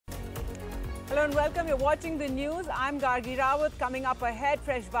Hello and welcome. You're watching the news. I'm Gargi Rawat. Coming up ahead,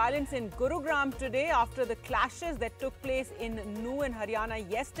 fresh violence in Gurugram today after the clashes that took place in Nuh in Haryana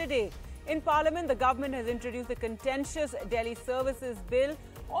yesterday. In Parliament, the government has introduced the contentious Delhi Services Bill.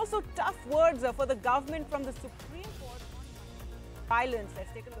 Also, tough words for the government from the Supreme Court on violence.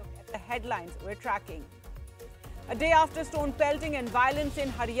 Let's take a look at the headlines we're tracking. A day after stone pelting and violence in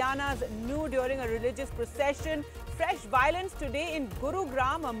Haryana's Nuh during a religious procession, fresh violence today in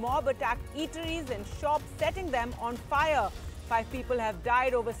Gurugram. A mob attacked eateries and shops, setting them on fire. 5 people have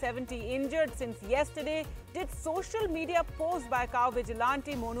died, over 70 injured since yesterday. Did social media post by cow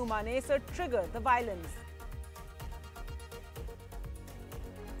vigilante Monu Manesar trigger the violence?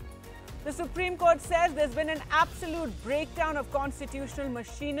 The Supreme Court says there's been an absolute breakdown of constitutional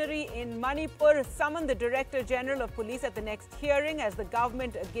machinery in Manipur. Summon the Director General of Police at the next hearing as the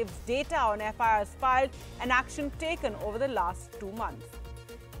government gives data on FIRs filed and action taken over the last 2 months.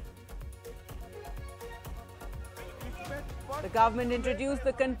 The government introduced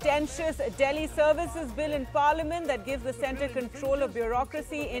the contentious Delhi Services Bill in Parliament that gives the centre control of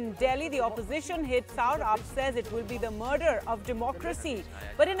bureaucracy in Delhi. The opposition hits out. AAP says it will be the murder of democracy.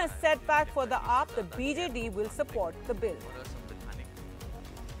 But in a setback for the AAP, the BJD will support the bill.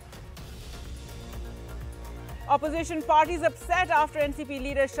 Opposition parties upset after NCP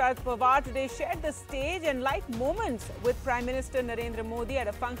leader Sharad Pawar today shared the stage and light moments with Prime Minister Narendra Modi at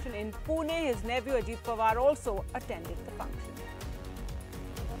a function in Pune. His nephew Ajit Pawar also attended the function.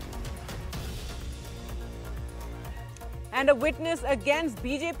 And a witness against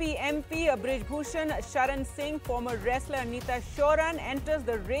BJP MP Brij Bhushan Sharan Singh, former wrestler Anita Shoran, enters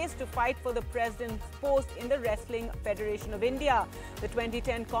the race to fight for the president's post in the Wrestling Federation of India. The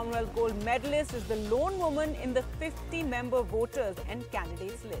 2010 Commonwealth gold medalist is the lone woman in the 50-member voters and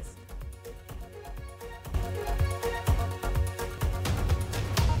candidates list.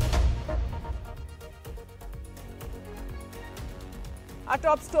 Our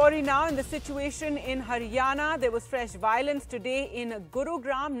top story now in the situation in Haryana. There was fresh violence today in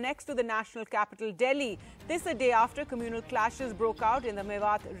Gurugram next to the national capital Delhi. This a day after communal clashes broke out in the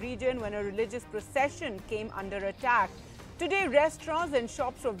Mewat region when a religious procession came under attack. Today, restaurants and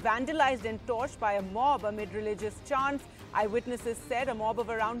shops were vandalized and torched by a mob amid religious chants. Eyewitnesses said a mob of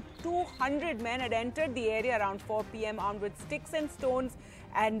around 200 men had entered the area around 4 p.m. armed with sticks and stones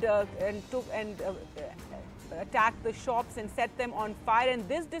and attacked the shops and set them on fire, and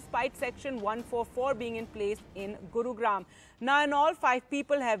this despite Section 144 being in place in Gurugram. Now in all, 5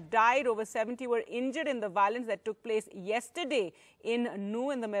 people have died, over 70 were injured in the violence that took place yesterday in Nuh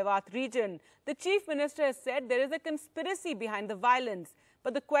in the Mewat region. The Chief Minister has said there is a conspiracy behind the violence.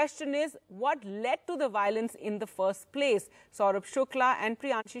 But the question is, what led to the violence in the first place? Saurabh Shukla and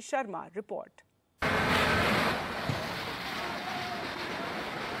Priyanshi Sharma report.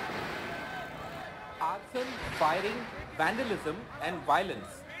 Arson, firing, vandalism and violence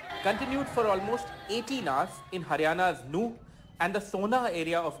continued for almost 18 hours in Haryana's Nuh and the Sona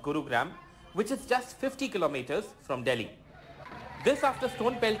area of Gurugram, which is just 50 kilometers from Delhi. This after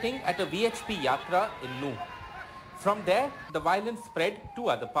stone pelting at a VHP Yatra in Nuh. From there, the violence spread to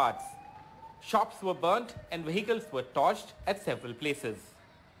other parts. Shops were burnt and vehicles were torched at several places.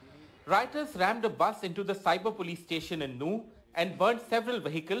 Rioters rammed a bus into the cyber police station in Nuh and burnt several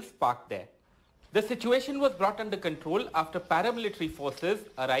vehicles parked there. The situation was brought under control after paramilitary forces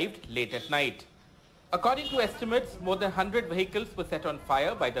arrived late at night. According to estimates, more than 100 vehicles were set on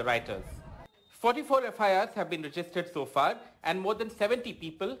fire by the rioters. 44 FIRs have been registered so far and more than 70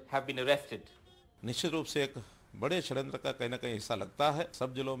 people have been arrested. निश्चित रूप से एक बड़े षड्यंत्र का कहीं न कहीं हिस्सा लगता है।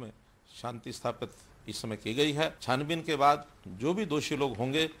 सब जिलों में शांति स्थापित इस समय की गई है। छानबीन के बाद जो भी दोषी लोग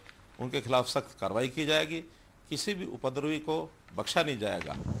होंगे उनके खिलाफ सख्त कार्रवाई की जाएगी। किसी भी उपद्रवी को बख्शा नहीं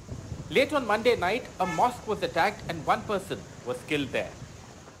जाएगा। Late on Monday night, a mosque was attacked and 1 person was killed there.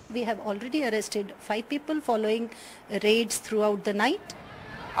 We have already arrested 5 people following raids throughout the night.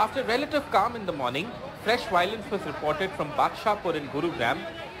 After relative calm in the morning, fresh violence was reported from Badshahpur in Gurugram,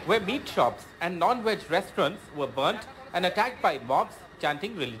 where meat shops and non-veg restaurants were burnt and attacked by mobs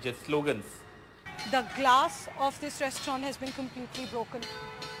chanting religious slogans. The glass of this restaurant has been completely broken.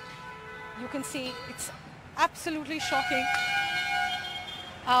 You can see it's absolutely shocking.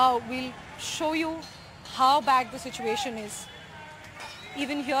 We'll show you how bad the situation is.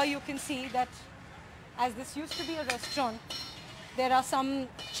 Even here you can see that as this used to be a restaurant, there are some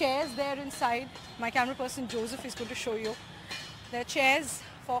chairs there inside. My camera person Joseph is going to show you. There are chairs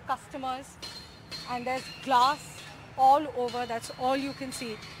for customers and there's glass all over. That's all you can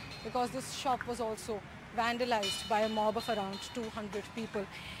see because this shop was also vandalized by a mob of around 200 people.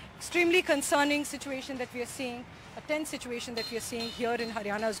 Extremely concerning situation that we are seeing, a tense situation that we are seeing here in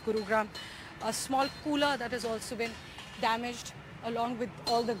Haryana's Gurugram. A small cooler that has also been damaged, along with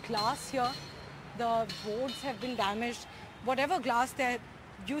all the glass here. The boards have been damaged. Whatever glass there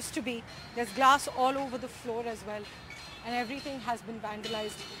used to be, there's glass all over the floor as well. And everything has been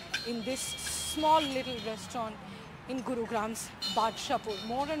vandalized in this small little restaurant in Gurugram's Badshahpur.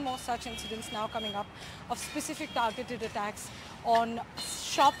 More and more such incidents now coming up of specific targeted attacks on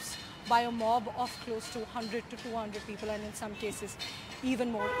shops by a mob of close to 100 to 200 people, and in some cases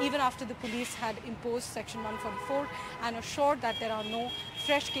even more, even after the police had imposed Section 144 and assured that there are no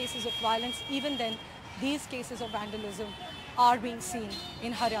fresh cases of violence. Even then, these cases of vandalism are being seen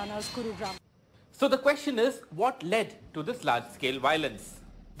in Haryana's Gurugram. So the question is, what led to this large-scale violence?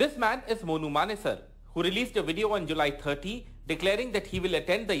 This man is Monu Manesar, who released a video on July 30 declaring that he will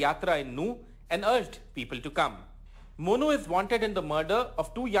attend the Yatra in Nuh and urged people to come. Monu is wanted in the murder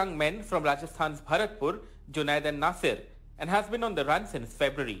of two young men from Rajasthan's Bharatpur, Junaid and Nasir, and has been on the run since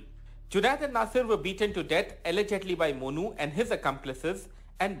February. Junaid and Nasir were beaten to death allegedly by Monu and his accomplices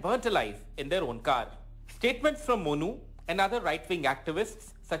and burnt alive in their own car. Statements from Monu and other right-wing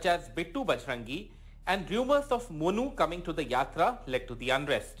activists such as Bittu Bajrangi and rumors of Monu coming to the Yatra led to the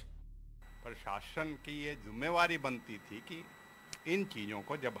unrest. प्रशासन की ये जिम्मेवारी बनती थी कि इन चीज़ों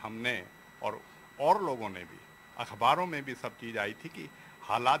को जब हमने और लोगों ने भी अखबारों में भी सब चीज़ आई थी कि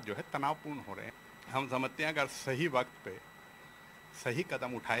हालात जो है तनावपूर्ण हो रहे हैं, हम समझते हैं अगर सही वक्त पे सही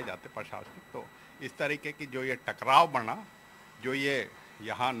कदम उठाए जाते प्रशासन, तो इस तरीके की जो ये टकराव बना, जो ये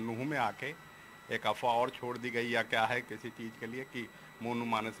यहाँ नूह में आके एक अफवाह और छोड़ दी गई या क्या है किसी चीज़ के लिए कि मोनू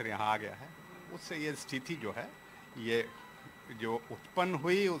मानेसर यहाँ आ गया है, उससे ये स्थिति जो है ये जो उत्पन्न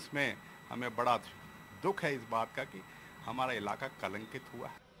हुई उसमें हमें बड़ा दुख है इस बात का कि हमारा इलाका कलंकित हुआ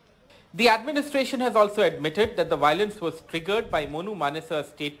है. The administration has also admitted that the violence was triggered by Monu Manesar's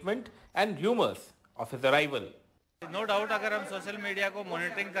statement and rumors of his arrival. No doubt अगर हम सोशल मीडिया को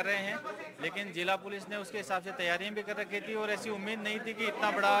मॉनिटरिंग कर रहे हैं, लेकिन जिला पुलिस ने उसके हिसाब से तैयारियां भी कर रखी थी और ऐसी उम्मीद नहीं थी कि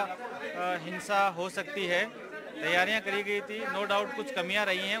इतना बड़ा हिंसा हो सकती है. तैयारियां करी गई थी, नो डाउट कुछ कमियां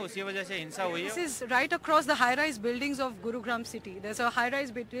रही हैं, उसी वजह से हिंसा हुई है. This is right across the high-rise buildings of Gurugram city. There's a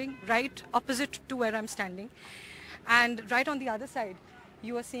high-rise building right opposite to where I'm standing, and right on the other side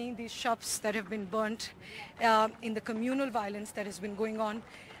you are seeing these shops that have been burnt in the communal violence that has been going on.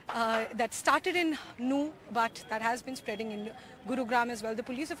 That started in Nuh, but that has been spreading in Gurugram as well. The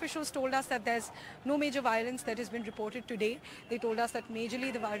police officials told us that there's no major violence that has been reported today. They told us that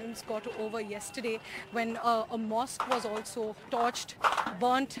majorly the violence got over yesterday when a mosque was also torched,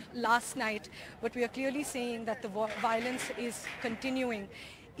 burnt last night. But we are clearly saying that the violence is continuing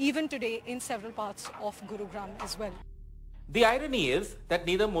even today in several parts of Gurugram as well. The irony is that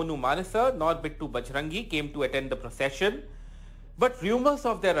neither Monu Manesar nor Bittu Bajrangi came to attend the procession, but rumors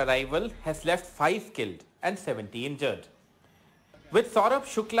of their arrival has left 5 killed and 70 injured. With Saurabh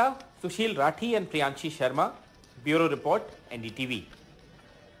Shukla, Sushil Rathi and Priyanshi Sharma, Bureau Report, NDTV.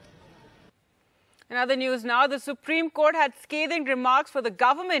 In other news now, the Supreme Court had scathing remarks for the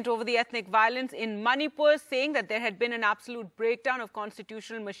government over the ethnic violence in Manipur, saying that there had been an absolute breakdown of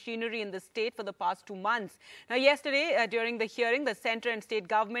constitutional machinery in the state for the past 2 months. Now, yesterday, during the hearing, the centre and state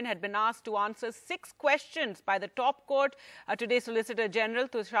government had been asked to answer 6 questions by the top court. Today, Solicitor General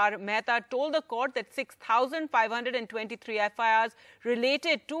Tushar Mehta told the court that 6,523 FIRs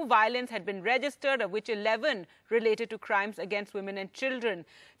related to violence had been registered, of which 11 related to crimes against women and children.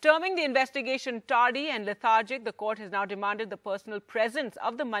 Terming the investigation tardy and lethargic, the court has now demanded the personal presence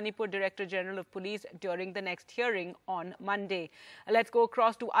of the Manipur Director General of Police during the next hearing on Monday. Let's go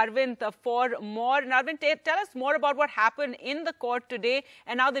across to Arvind for more. And Arvind, tell us more about what happened in the court today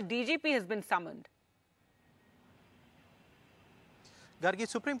and now the DGP has been summoned. Gargi,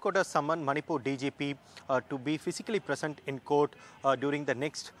 Supreme Court has summoned Manipur DGP to be physically present in court during the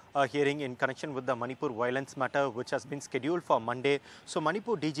next hearing in connection with the Manipur violence matter, which has been scheduled for Monday. So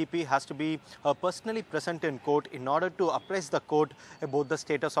Manipur DGP has to be personally present in court in order to apprise the court about the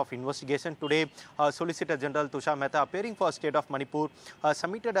status of investigation. Today, Solicitor General Tushar Mehta, appearing for State of Manipur,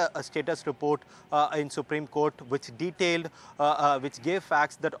 submitted a status report in Supreme Court which detailed, which gave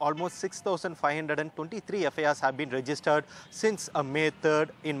facts that almost 6,523 FIRs have been registered since May 3rd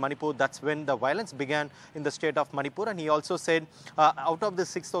in Manipur. That's when the violence began in the state of Manipur. And he also said out of the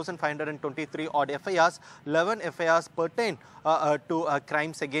 6,523 odd FIRs, 11 FIRs pertain to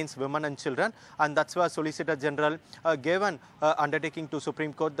crimes against women and children. And that's why Solicitor General gave an undertaking to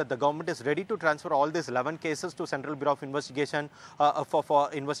Supreme Court that the government is ready to transfer all these 11 cases to Central Bureau of Investigation for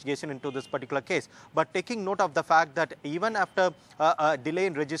investigation into this particular case. But taking note of the fact that even after a delay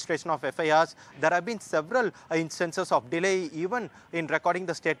in registration of FIRs, there have been several instances of delay even in in recording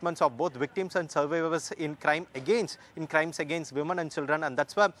the statements of both victims and survivors in crimes against women and children, and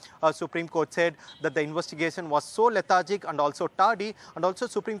that's why Supreme Court said that the investigation was so lethargic and also tardy, and also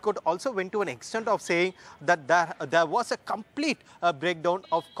Supreme Court also went to an extent of saying that there was a complete breakdown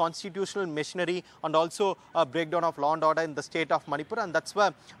of constitutional machinery and also a breakdown of law and order in the state of Manipur, and that's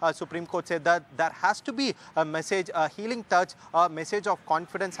why Supreme Court said that there has to be a message, a healing touch, a message of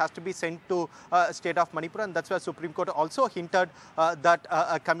confidence has to be sent to state of Manipur, and that's why Supreme Court also hinted that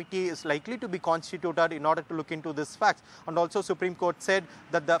a committee is likely to be constituted in order to look into these facts. And also Supreme Court said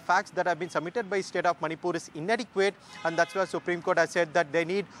that the facts that have been submitted by state of Manipur is inadequate, and that's why Supreme Court has said that they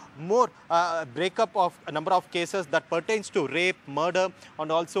need more breakup of a number of cases that pertains to rape, murder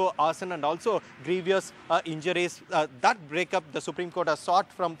and also arson and also grievous injuries. That breakup the Supreme Court has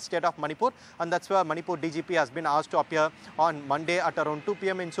sought from state of Manipur, and that's why Manipur DGP has been asked to appear on Monday at around 2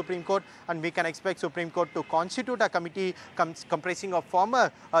 p.m. in Supreme Court, and we can expect Supreme Court to constitute a committee comprising of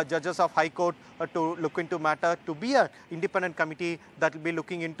former judges of High Court to look into matter, to be an independent committee that will be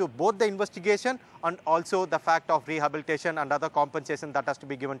looking into both the investigation and also the fact of rehabilitation and other compensation that has to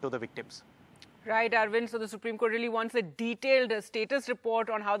be given to the victims. Right, Arvind. So the Supreme Court really wants a detailed status report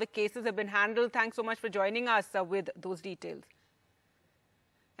on how the cases have been handled. Thanks so much for joining us with those details.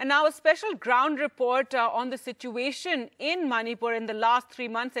 And now a special ground report on the situation in Manipur. In the last 3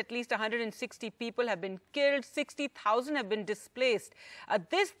 months, at least 160 people have been killed, 60,000 have been displaced.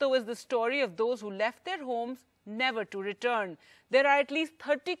 This, though, is the story of those who left their homes never to return. There are at least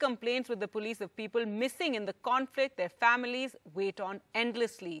 30 complaints with the police of people missing in the conflict. Their families wait on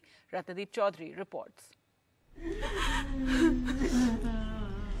endlessly. Ratnadeep Chaudhary reports.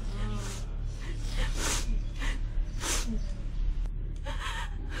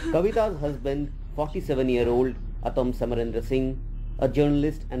 Kavita's husband, 47-year-old Atom Samarendra Singh, a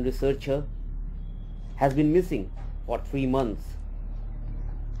journalist and researcher, has been missing for 3 months.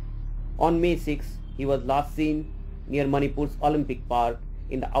 On May 6, he was last seen near Manipur's Olympic Park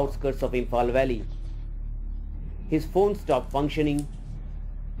in the outskirts of Imphal Valley. His phone stopped functioning.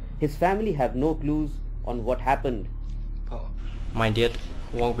 His family have no clues on what happened. My dad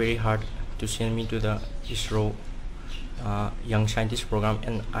worked very hard to send me to the ISRO Young Scientist program,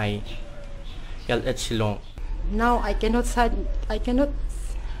 and I yelled at Shillong. Now I cannot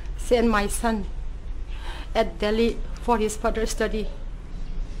send my son at Delhi for his further study.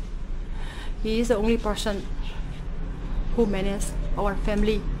 He is the only person who manages our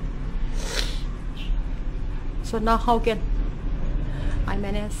family. So now how can I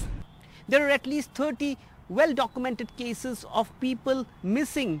manage? There are at least 30 well-documented cases of people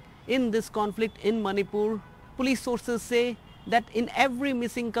missing in this conflict in Manipur. Police sources say that in every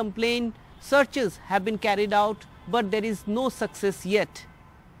missing complaint, searches have been carried out, but there is no success yet.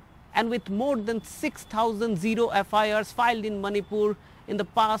 And with more than 6,000 FIRs filed in Manipur in the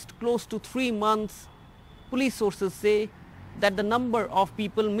past close to 3 months, police sources say that the number of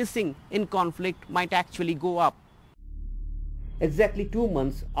people missing in conflict might actually go up. Exactly 2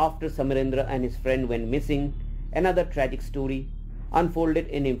 months after Samarendra and his friend went missing, another tragic story unfolded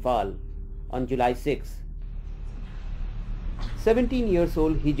in Imphal on July 6. 17 years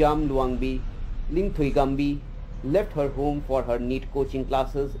old Hijam Luangbi Lingthuigambi left her home for her NEET coaching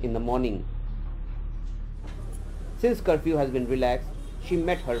classes in the morning. Since curfew has been relaxed, she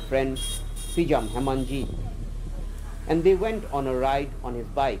met her friend Pijam Hemanji and they went on a ride on his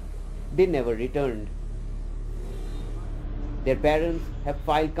bike. They never returned. Their parents have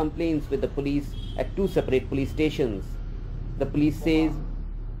filed complaints with the police at 2 separate police stations. The police says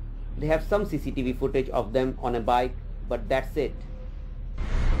they have some CCTV footage of them on a bike, but that's it.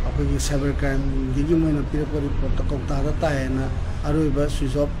 Cybercrime digi moina pirako report ta kokta da ta na aroiba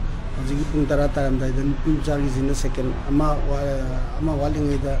switch off hojiki pung tara taram dai dan pung chagi jina second ama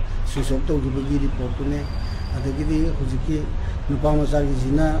waling da switch off to gi report ne adagi di hojiki nupa ma chagi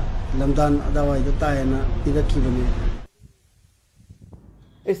jina lamdan adawai da ta na pidaki bani.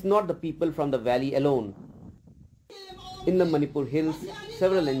 It's not the people from the valley alone. In the Manipur hills,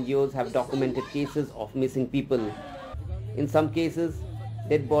 several NGOs have documented cases of missing people. In some cases,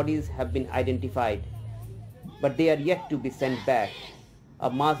 dead bodies have been identified, but they are yet to be sent back. A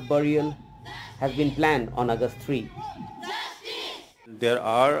mass burial has been planned on August 3. There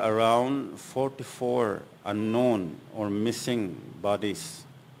are around 44 unknown or missing bodies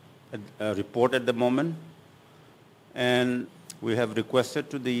reported at the moment, and we have requested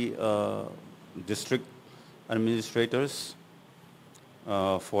to the district administrators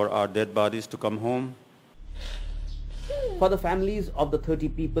for our dead bodies to come home. For the families of the 30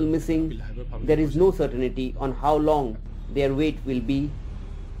 people missing, there is no certainty on how long their wait will be.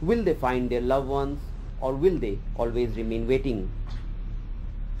 Will they find their loved ones, or will they always remain waiting?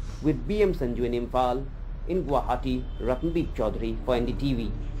 With BM Sanju in Imphal, in Guwahati, Ratndeep Chaudhary for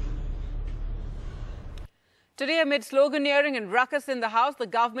NDTV. Today, amid sloganeering and ruckus in the House, the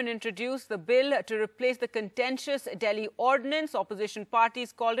government introduced the bill to replace the contentious Delhi ordinance. Opposition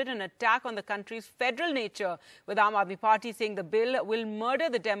parties called it an attack on the country's federal nature, with Aam Aadmi Party saying the bill will murder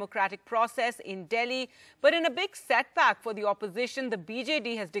the democratic process in Delhi. But in a big setback for the opposition, the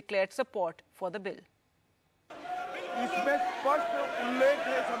BJD has declared support for the bill.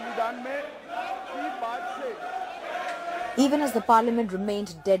 Even as the parliament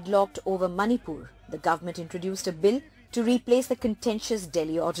remained deadlocked over Manipur, the government introduced a bill to replace the contentious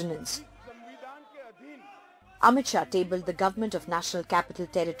Delhi ordinance. Amit Shah tabled the Government of National Capital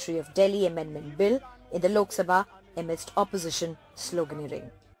Territory of Delhi Amendment Bill in the Lok Sabha amidst opposition sloganeering.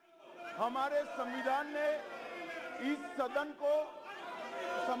 हमारे संविधान ने इस सदन को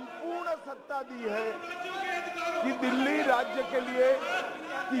संपूर्ण सत्ता दी है कि दिल्ली राज्य के लिए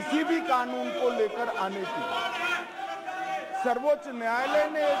किसी भी कानून को लेकर आने की। सर्वोच्च न्यायालय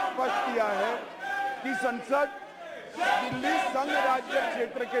ने स्पष्ट किया है कि संसद दिल्ली संघ राज्य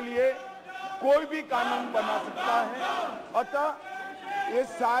क्षेत्र के लिए कोई भी कानून बना सकता है। अतः ये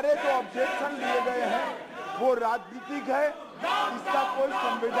सारे जो ऑब्जेक्शन लिए गए हैं वो राजनीतिक है, इसका कोई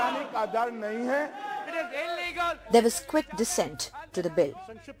संवैधानिक आधार नहीं है। There was quick dissent to the bill,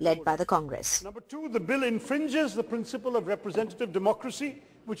 led by the Congress. Number two, the bill infringes the principle of representative democracy,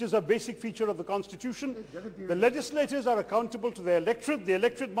 which is a basic feature of the Constitution. The legislators are accountable to their electorate. The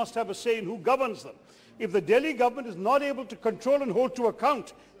electorate must have a say in who governs them. If the Delhi government is not able to control and hold to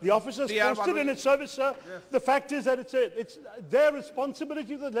account the officers posted in its service, sir, the fact is that it's their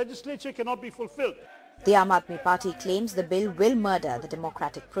responsibility. The legislature cannot be fulfilled. The Aam Aadmi Party claims the bill will murder the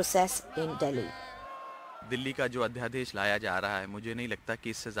democratic process in Delhi. Delhi का जो अध्यादेश लाया जा रहा है, मुझे नहीं लगता कि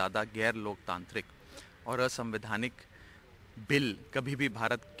इससे ज़्यादा गैर लोकतांत्रिक और असंवैधानिक बिल कभी भी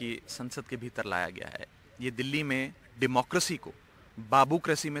भारत की संसद के भीतर लाया गया है। ये दिल्ली में डेमोक्रेसी को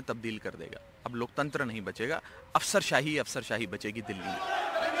बाबूक्रेसी में तब्दील कर देगा। अब लोकतंत्र नहीं बचेगा, अफसरशाही बचेगी दिल्ली में।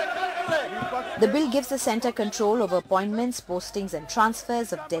 The bill gives the centre control over appointments, postings and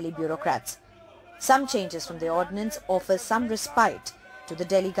transfers of Delhi bureaucrats. Some changes from the ordinance offer some respite to the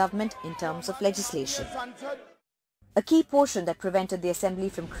Delhi government in terms of legislation. A key portion that prevented the Assembly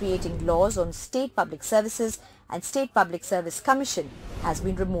from creating laws on State Public Services and State Public Service Commission has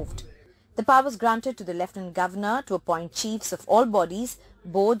been removed. The powers granted to the Lieutenant Governor to appoint chiefs of all bodies,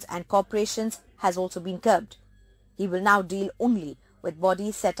 boards and corporations has also been curbed. He will now deal only with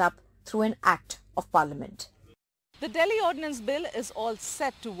bodies set up through an Act of Parliament. The Delhi Ordinance Bill is all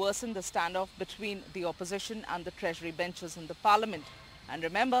set to worsen the standoff between the opposition and the Treasury benches in the Parliament. And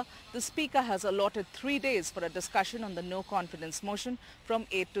remember, the Speaker has allotted 3 days for a discussion on the no confidence motion from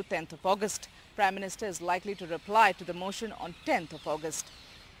 8th to 10th of August. Prime Minister is likely to reply to the motion on 10th of August.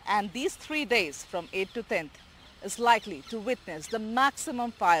 And these 3 days from 8th to 10th is likely to witness the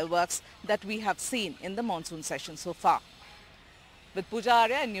maximum fireworks that we have seen in the monsoon session so far. With Pooja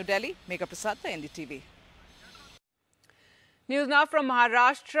Arya in New Delhi, Megha Prasad for NDTV. News now from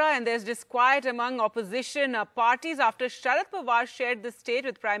Maharashtra, and there's disquiet among opposition parties after Sharad Pawar shared the stage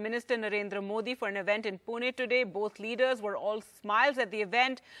with Prime Minister Narendra Modi for an event in Pune today. Both leaders were all smiles at the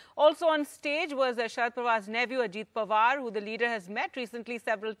event. Also on stage was Sharad Pawar's nephew Ajit Pawar, who the leader has met recently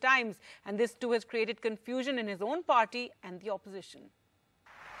several times, and this too has created confusion in his own party and the opposition.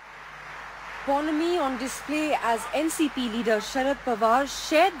 Economy on display as NCP leader Sharad Pawar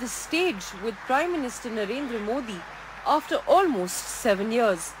shared the stage with Prime Minister Narendra Modi after almost 7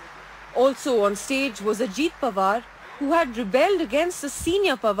 years. Also on stage was Ajit Pawar, who had rebelled against the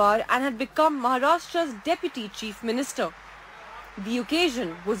senior Pawar and had become Maharashtra's Deputy Chief Minister. The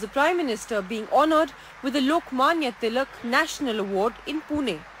occasion was the Prime Minister being honoured with the Lokmanya Tilak National Award in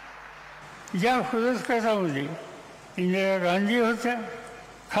Pune. या खुद कैसा मुझे इंदिरा गांधी होते,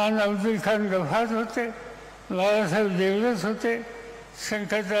 खान अब्दुल खान गफार होते, बाबा साहब देवदास होते,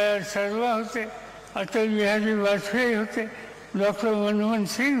 शंकरदयाल शर्मा होते, अटल बिहारी वाजपेयी होते, डॉक्टर मनमोहन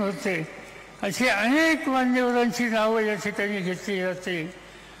सिंग होते, अशी अनेक मान्यवरांची नावं या ठिकाणी घेतली जाते.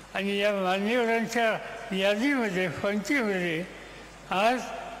 आणि या मान्यवरांच्या यादीमध्ये पंक्तीमध्ये आज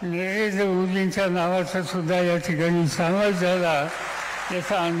नरेंद्र मोदींच्या नावाचा सुद्धा या ठिकाणी समावेश झाला,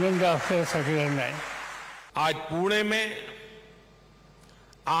 याचा आनंद आपल्या सगळ्यांना आहे. आज पुणे में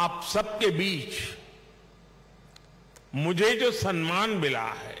आप सबके बीच मुझे जो सम्मान मिला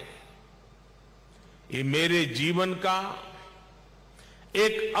है, ये मेरे जीवन का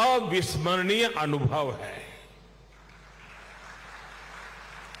एक अविस्मरणीय अनुभव है.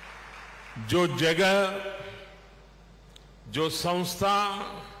 जो जगह, जो संस्था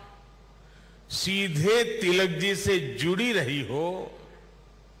सीधे तिलक जी से जुड़ी रही हो,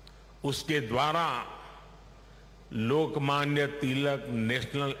 उसके द्वारा लोकमान्य तिलक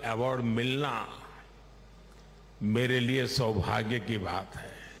नेशनल अवार्ड मिलना मेरे लिए सौभाग्य की बात है।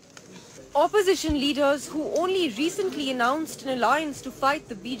 Opposition leaders who only recently announced an alliance to fight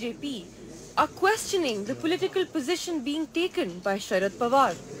the BJP are questioning the political position being taken by Sharad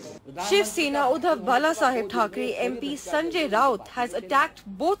Pawar. Shiv Sena Uddhav Balasaheb Thackeray MP Sanjay Raut has attacked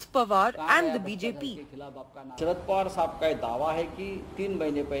both Pawar and the BJP. Sharad Pawar साहब का दावा है कि 3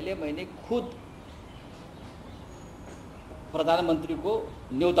 महीने पहले मैंने खुद प्रधानमंत्री को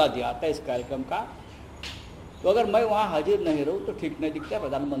न्योता दिया था इस कार्यक्रम का, तो अगर मैं वहां हाजिर नहीं रहूं तो ठीक नहीं दिखता है।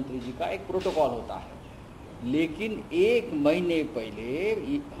 प्रधानमंत्री जी का एक प्रोटोकॉल होता है, लेकिन 1 महीने पहले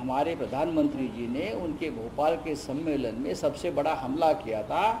हमारे प्रधानमंत्री जी ने उनके भोपाल के सम्मेलन में सबसे बड़ा हमला किया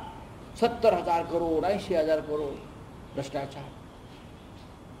था। 70,000 करोड़ 80,000 करोड़ भ्रष्टाचार।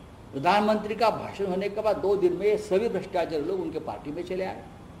 प्रधानमंत्री का भाषण होने के बाद 2 दिन में सभी भ्रष्टाचारी लोग उनके पार्टी में चले आए।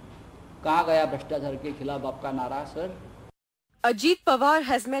 कहाँ गया भ्रष्टाचार के खिलाफ आपका नारा sir? Ajit Pawar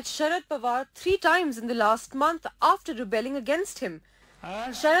has met Sharad Pawar 3 times in the last month after rebelling against him.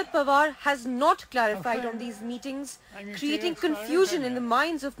 Sharad Pawar has not clarified on these meetings, creating confusion in the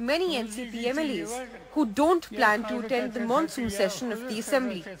minds of many NCP MLAs who don't plan to attend the monsoon session of the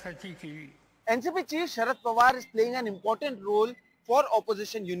Assembly. NCP Chief Sharad Pawar is playing an important role for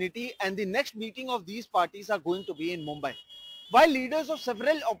opposition unity, and the next meeting of these parties are going to be in Mumbai. While leaders of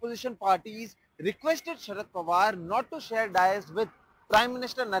several opposition parties requested Sharad Pawar not to share dais with Prime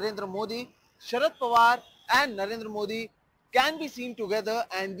Minister Narendra Modi, Sharad Pawar and Narendra Modi can be seen together,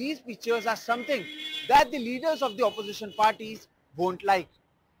 and these pictures are something that the leaders of the opposition parties won't like.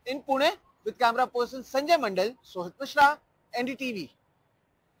 In Pune, with camera person Sanjay Mandal, Sohit Mishra, NDTV.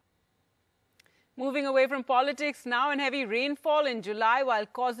 Moving away from politics now, and heavy rainfall in July while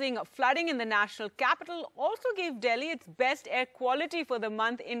causing flooding in the national capital also gave Delhi its best air quality for the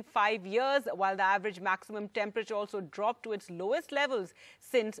month in 5 years, while the average maximum temperature also dropped to its lowest levels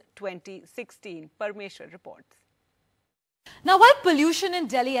since 2016. Parmeshwar reports. Now, while pollution in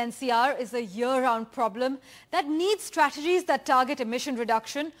Delhi NCR is a year-round problem that needs strategies that target emission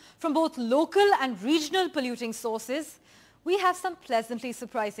reduction from both local and regional polluting sources, we have some pleasantly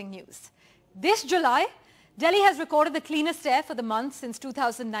surprising news. This July, Delhi has recorded the cleanest air for the month since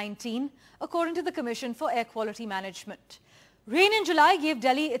 2019, according to the Commission for Air Quality Management. Rain in July gave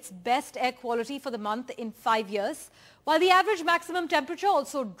Delhi its best air quality for the month in 5 years, while the average maximum temperature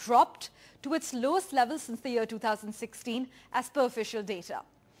also dropped to its lowest level since the year 2016, as per official data.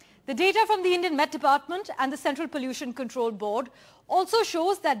 The data from the Indian Met Department and the Central Pollution Control Board also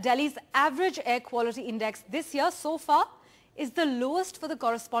shows that Delhi's average air quality index this year so far is the lowest for the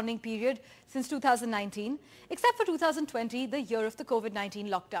corresponding period since 2019, except for 2020, the year of the COVID-19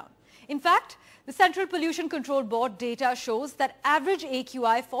 lockdown. In fact, the Central Pollution Control Board data shows that average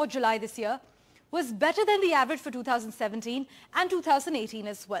AQI for July this year was better than the average for 2017 and 2018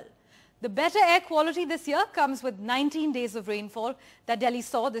 as well. The better air quality this year comes with 19 days of rainfall that Delhi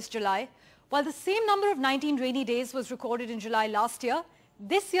saw this July, while the same number of 19 rainy days was recorded in July last year.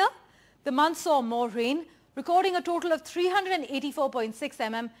 This year, the month saw more rain, recording a total of 384.6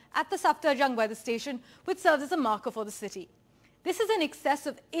 mm at the Safdarjung weather station, which serves as a marker for the city. This is in excess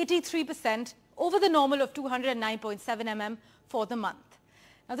of 83% over the normal of 209.7 mm for the month.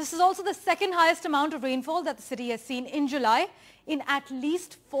 Now, this is also the second highest amount of rainfall that the city has seen in July in at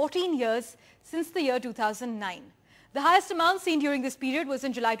least 14 years since the year 2009. The highest amount seen during this period was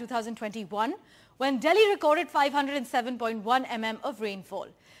in July 2021, when Delhi recorded 507.1 mm of rainfall.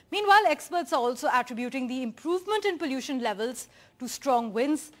 Meanwhile, experts are also attributing the improvement in pollution levels to strong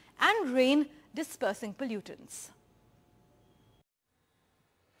winds and rain dispersing pollutants.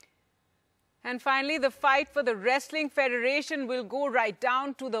 And finally, the fight for the Wrestling Federation will go right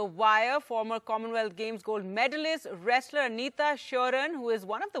down to the wire. Former Commonwealth Games gold medalist wrestler Anita Sharan, who is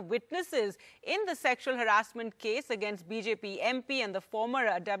one of the witnesses in the sexual harassment case against BJP MP and the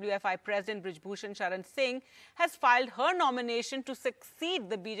former WFI President Brij Bhushan Sharan Singh, has filed her nomination to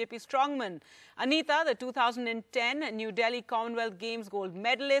succeed the BJP strongman. Anita, the 2010 New Delhi Commonwealth Games gold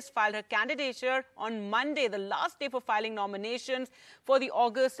medalist, filed her candidature on Monday, the last day for filing nominations for the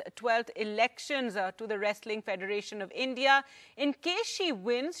August 12th election to the Wrestling Federation of India. In case she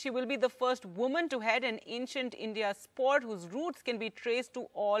wins, she will be the first woman to head an ancient India sport whose roots can be traced to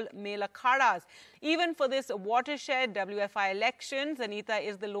all male akhadas. Even for this watershed WFI elections, Anita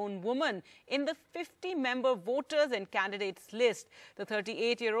is the lone woman in the 50-member voters and candidates list. The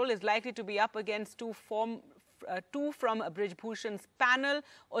 38-year-old is likely to be up against two from Brij Bhushan's panel,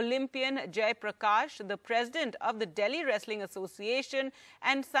 Olympian Jai Prakash, the president of the Delhi Wrestling Association,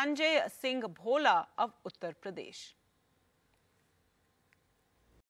 and Sanjay Singh Bhola of Uttar Pradesh.